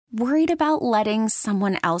Worried about letting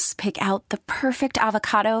someone else pick out the perfect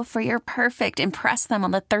avocado for your perfect impress them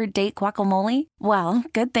on the third date guacamole? Well,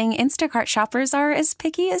 good thing Instacart shoppers are as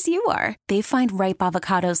picky as you are. They find ripe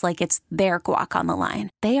avocados like it's their guac on the line.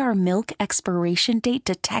 They are milk expiration date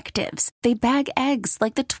detectives. They bag eggs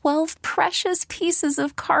like the 12 precious pieces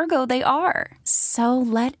of cargo they are. So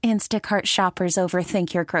let Instacart shoppers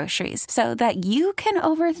overthink your groceries so that you can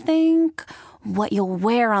overthink what you'll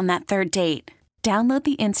wear on that third date. Download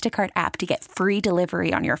the Instacart app to get free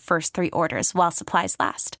delivery on your first 3 orders while supplies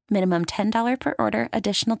last. Minimum $10 per order.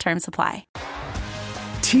 Additional terms apply.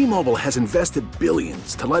 T-Mobile has invested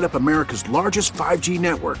billions to light up America's largest 5G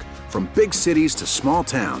network, from big cities to small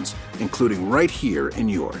towns, including right here in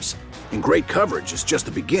yours. And great coverage is just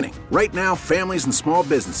the beginning. Right now, families and small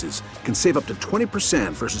businesses can save up to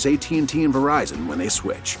 20% versus AT&T and Verizon when they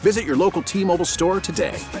switch. Visit your local T-Mobile store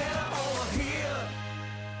today.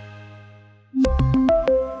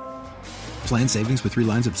 Plan savings with 3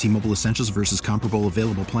 lines of T-Mobile Essentials versus comparable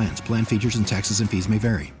available plans. Plan features and taxes and fees may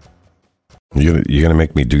vary. You're gonna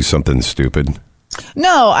make me do something stupid?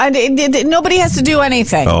 No, nobody has to do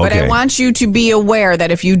anything. Oh, okay. But I want you to be aware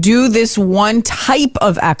that if you do this one type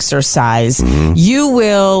of exercise, you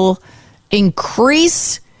will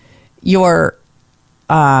increase your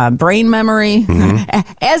brain memory.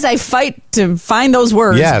 As I fight to find those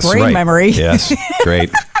words, brain memory. Yes,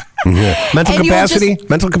 great. Mental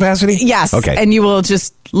capacity? Yes. Okay. And you will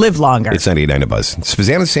just live longer. It's 98.9 Buzz.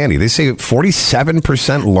 Spazan and Sandy, they say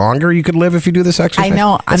 47% longer you could live if you do this exercise. I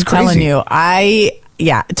know. That's I'm crazy. telling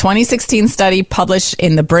you. 2016 study published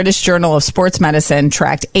in the British Journal of Sports Medicine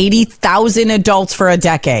tracked 80,000 adults for a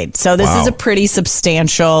decade. So this is a pretty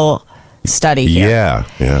substantial study here.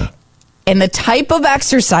 Yeah. And the type of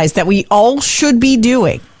exercise that we all should be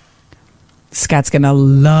doing, Scott's going to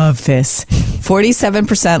love this.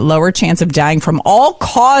 47% lower chance of dying from all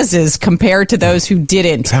causes compared to those who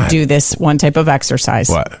didn't do this one type of exercise.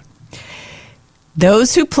 What?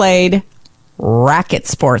 Those who played racket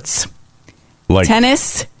sports. Like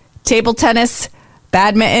tennis, table tennis,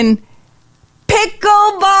 badminton, pickleball.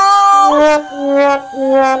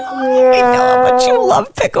 I know, but you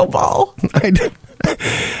love pickleball. I do.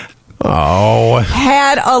 Oh.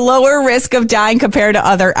 Had a lower risk of dying compared to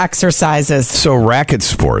other exercises. So racket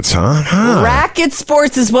sports, huh? Racket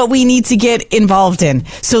sports is what we need to get involved in.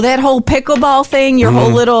 So that whole pickleball thing, your whole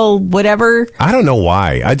little whatever. I don't know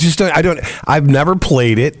why. I've never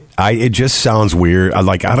played it. It just sounds weird. I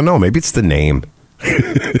don't know. Maybe it's the name.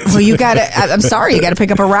 Well, I'm sorry, you got to pick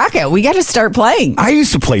up a racket. We got to start playing. I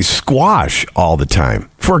used to play squash all the time.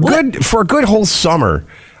 For a good whole summer.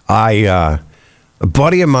 A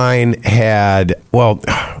buddy of mine had, what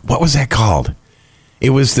was that called?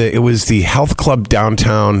 It was the health club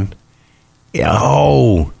downtown.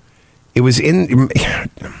 Oh, it was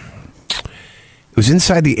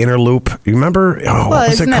inside the inner loop. You remember? Oh, what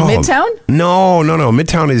was it called? Isn't that Midtown? No.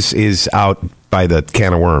 Midtown is out by the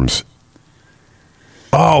Can of Worms.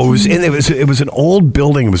 Oh, it was an old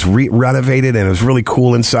building. It was renovated and it was really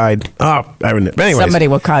cool inside. Anyways, somebody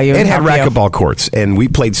will call you. It had racquetball courts, and we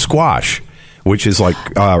played squash, which is like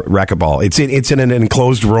racquetball. It's in an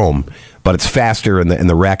enclosed room, but it's faster, and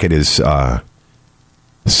the racket is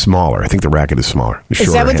smaller. I think the racket is smaller.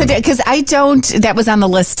 Is that what because that was on the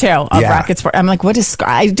list too of racket sport. I'm like, what is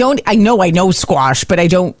squash? I know squash, but I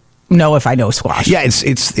don't know if I know squash. Yeah, it's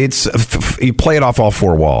you play it off all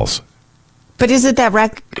 4 walls. But isn't that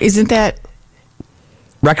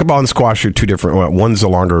racquetball and squash are 2 different. One's a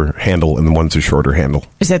longer handle and one's a shorter handle.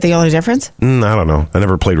 Is that the only difference? I don't know. I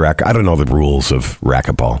never played racquetball. I don't know the rules of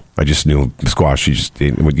racquetball. I just knew squash. You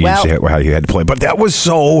how you had to play. But that was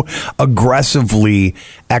so aggressively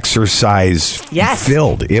exercise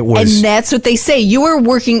filled. It was, and that's what they say. You are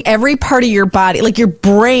working every part of your body. Like your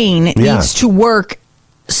brain needs to work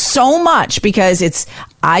so much because it's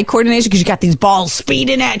eye coordination, because you got these balls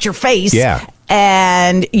speeding at your face. Yeah.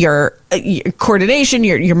 And your coordination,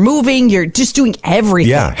 you're moving, you're just doing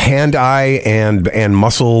everything. Yeah, hand, eye, and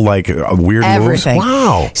muscle, like weird everything. Moves.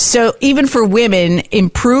 Wow. So even for women,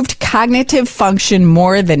 improved cognitive function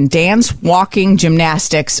more than dance, walking,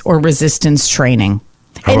 gymnastics, or resistance training.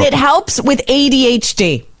 And it helps with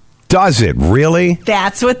ADHD. Does it really?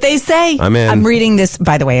 That's what they say. I'm reading this.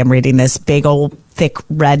 By the way, I'm reading this big old thick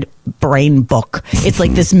red brain book. It's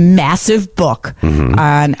like this massive book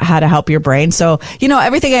on how to help your brain. So,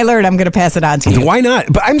 everything I learned, I'm going to pass it on to you. Why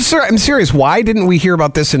not? But I'm serious. Why didn't we hear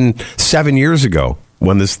about this 7 years ago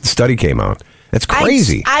when this study came out? That's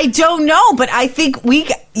crazy. I don't know, but I think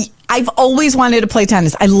I've always wanted to play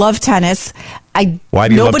tennis. I love tennis. Why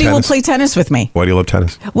do you love nobody will tennis? play tennis with me. Why do you love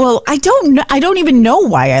tennis? Well, I don't know. I don't even know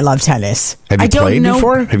why I love tennis. Have you played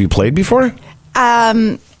before? Have you played before?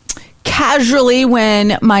 Casually,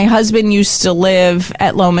 when my husband used to live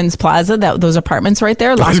at Loman's Plaza, those apartments right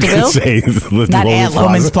there, I was going to Lockdeville. say, Not at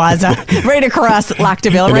Loman's Plaza, right across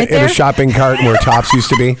Lockdeville, right there. In a shopping cart where Tops used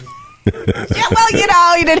to be. Yeah, well,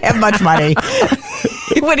 he didn't have much money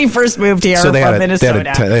when he first moved here from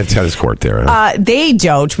Minnesota. They had a tennis court there. Huh? They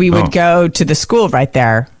don't. We would go to the school right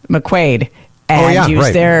there, McQuaid, and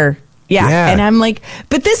use their... Yeah. And I'm like,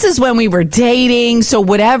 but this is when we were dating. So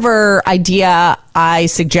whatever idea I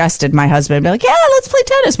suggested, my husband would be like, yeah, let's play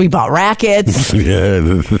tennis. We bought rackets.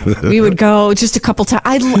 We would go just a couple times.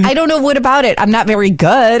 I don't know what about it. I'm not very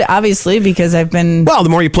good, obviously, because I've been. Well, the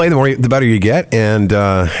more you play, the better you get. And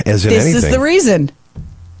as in anything. This is the reason.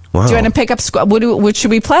 Wow. Do you want to pick up? What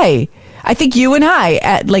should we play? I think you and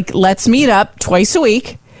I, let's meet up twice a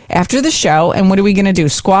week after the show. And what are we going to do?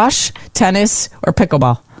 Squash, tennis, or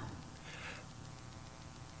pickleball?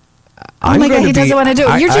 Oh my God, he doesn't want to do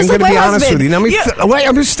it. You're just like my husband. I'm going to be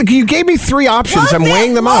honest with you. You gave me three options. I'm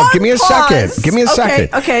weighing them out. Give me a second.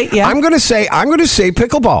 Okay, yeah. I'm going to say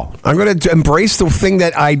pickleball. I'm going to embrace the thing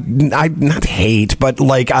that I not hate, but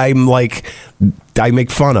I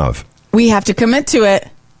make fun of. We have to commit to it.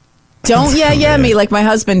 Don't me like my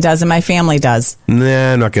husband does and my family does.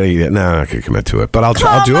 Nah, I'm not going to eat it. No, I'm not going to commit to it. But I'll do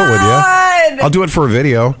it with you. I'll do it for a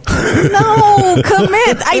video. No,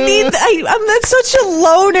 commit. I'm not such a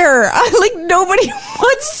loner. Nobody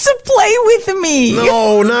wants to play with me.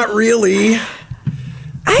 No, not really.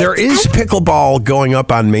 There is pickleball going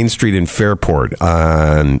up on Main Street in Fairport.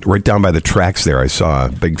 Right down by the tracks there, I saw a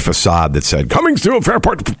big facade that said, coming soon,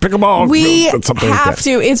 Fairport pickleball. We have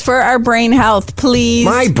to. It's for our brain health, please.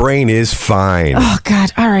 My brain is fine. Oh,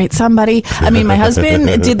 God. All right, somebody. My husband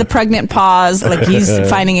did the pregnant pause. He's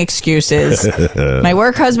finding excuses. My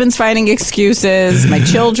work husband's finding excuses. My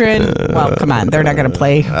children, well, come on. They're not going to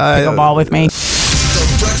play pickleball with me.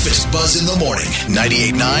 The Breakfast Buzz in the morning.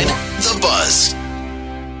 98.9 The Buzz.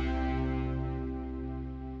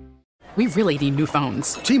 We really need new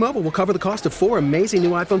phones. T-Mobile will cover the cost of 4 amazing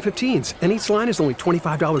new iPhone 15s, and each line is only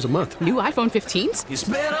 $25 a month. New iPhone 15s? It's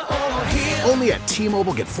better over here. Only at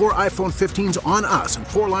T-Mobile, get 4 iPhone 15s on us and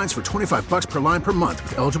 4 lines for $25 per line per month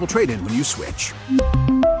with eligible trade-in when you switch.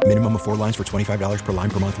 Minimum of 4 lines for $25 per line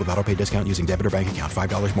per month with autopay discount using debit or bank account.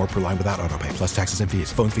 $5 more per line without autopay, plus taxes and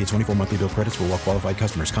fees. Phone fee at 24 monthly bill credits for well-qualified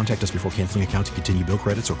customers. Contact us before canceling account to continue bill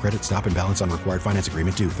credits or credit stop and balance on required finance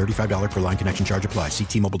agreement due. $35 per line connection charge applies. See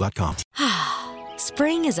T-Mobile.com.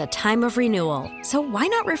 Spring is a time of renewal, so why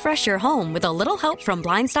not refresh your home with a little help from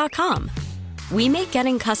Blinds.com? We make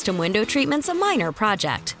getting custom window treatments a minor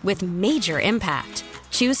project with major impact.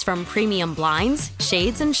 Choose from premium blinds,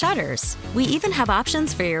 shades, and shutters. We even have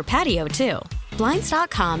options for your patio, too.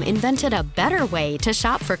 Blinds.com invented a better way to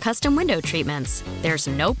shop for custom window treatments. There's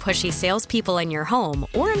no pushy salespeople in your home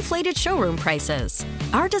or inflated showroom prices.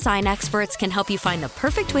 Our design experts can help you find the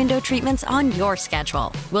perfect window treatments on your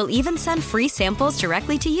schedule. We'll even send free samples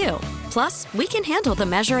directly to you. Plus, we can handle the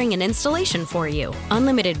measuring and installation for you.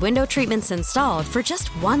 Unlimited window treatments installed for just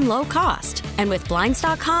one low cost. And with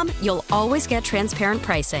Blinds.com, you'll always get transparent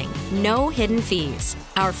pricing. No hidden fees.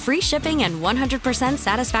 Our free shipping and 100%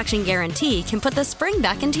 satisfaction guarantee can put the spring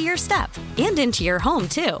back into your step and into your home,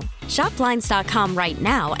 too. Shop Blinds.com right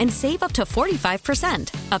now and save up to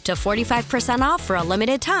 45%. Up to 45% off for a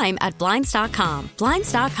limited time at Blinds.com.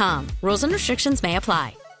 Blinds.com. Rules and restrictions may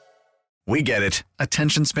apply. We get it.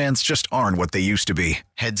 Attention spans just aren't what they used to be.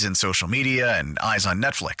 Heads in social media and eyes on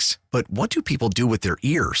Netflix. But what do people do with their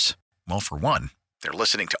ears? Well, for one, they're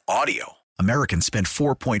listening to audio. Americans spend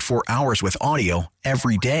 4.4 hours with audio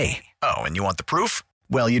every day. Oh, and you want the proof?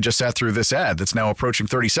 Well, you just sat through this ad that's now approaching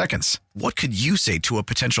 30 seconds. What could you say to a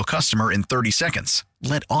potential customer in 30 seconds?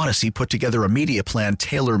 Let Odyssey put together a media plan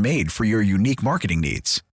tailor-made for your unique marketing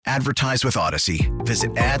needs. Advertise with Odyssey.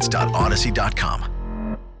 Visit ads.odyssey.com.